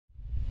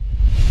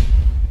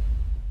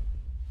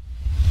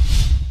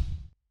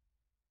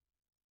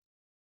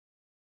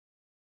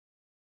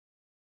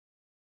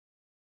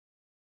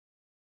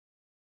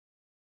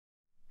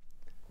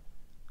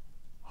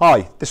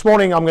Hi, this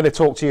morning I'm going to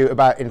talk to you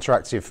about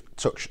interactive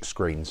touch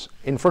screens.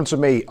 In front of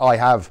me I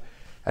have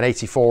an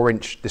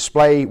 84-inch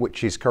display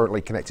which is currently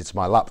connected to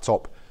my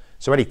laptop,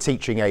 so any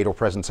teaching aid or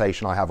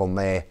presentation I have on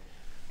there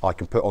I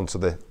can put onto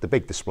the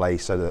big display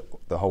so that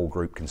the whole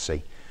group can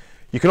see.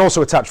 You can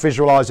also attach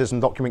visualizers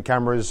and document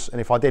cameras, and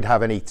if I did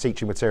have any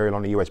teaching material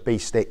on a USB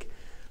stick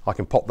I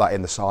can pop that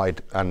in the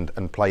side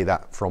and play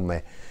that from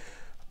there.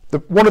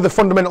 One of the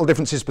fundamental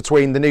differences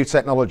between the new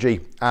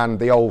technology and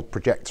the old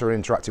projector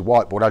and interactive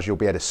whiteboard, as you'll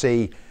be able to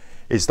see,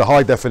 is the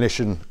high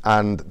definition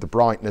and the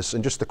brightness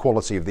and just the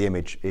quality of the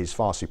image is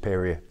far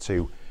superior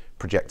to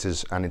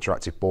projectors and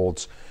interactive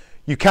boards.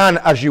 You can,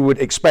 as you would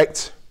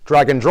expect,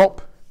 drag and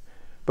drop,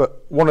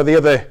 but one of the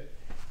other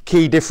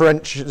key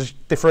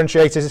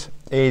differentiators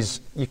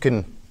is you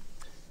can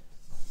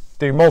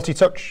do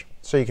multi-touch,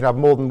 so you can have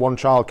more than one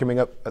child coming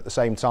up at the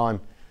same time,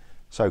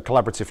 so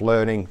collaborative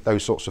learning,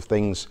 those sorts of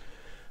things.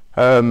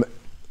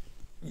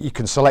 You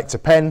can select a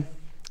pen,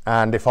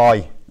 and if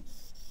I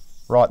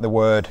write the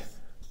word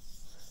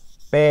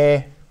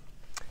bear,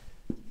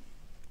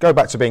 go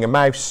back to being a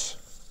mouse,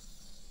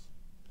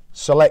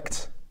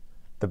 select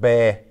the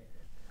bear,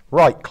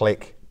 right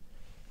click,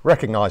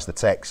 recognize the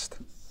text,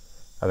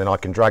 and then I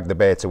can drag the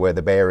bear to where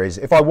the bear is.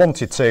 If I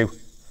wanted to,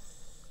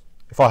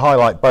 if I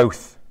highlight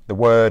both the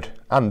word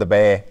and the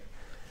bear,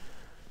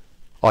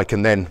 I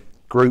can then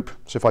group.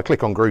 So if I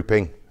click on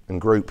grouping and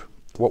group,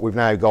 what we've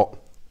now got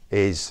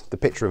is the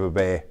picture of a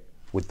bear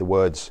with the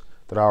words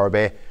that are a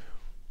bear.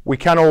 We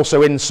can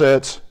also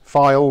insert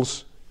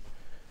files.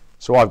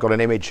 So I've got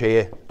an image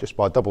here, just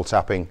by double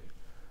tapping,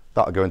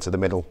 that'll go into the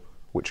middle,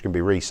 which can be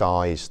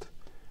resized,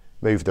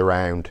 moved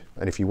around,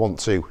 and if you want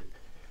to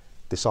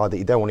decide that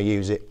you don't want to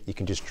use it, you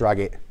can just drag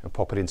it and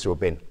pop it into a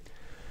bin.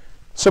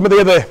 Some of the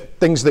other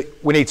things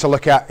that we need to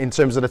look at in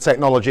terms of the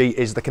technology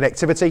is the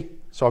connectivity.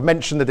 So I've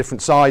mentioned the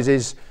different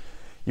sizes.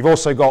 You've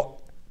also got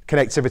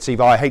connectivity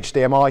via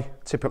HDMI,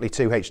 typically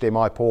 2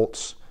 HDMI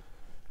ports,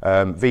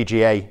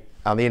 VGA,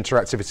 and the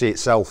interactivity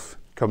itself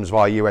comes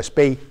via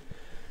USB.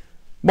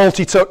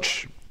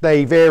 Multi-touch,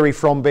 they vary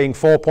from being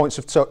 4 points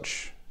of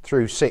touch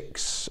through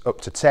 6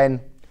 up to 10.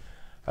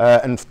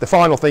 And the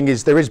final thing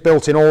is there is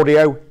built-in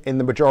audio in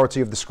the majority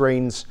of the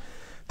screens.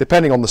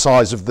 Depending on the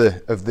size of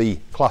the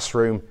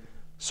classroom,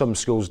 some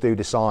schools do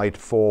decide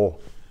for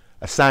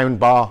a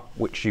sound bar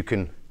which you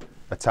can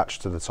attach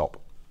to the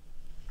top.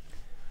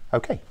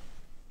 Okay.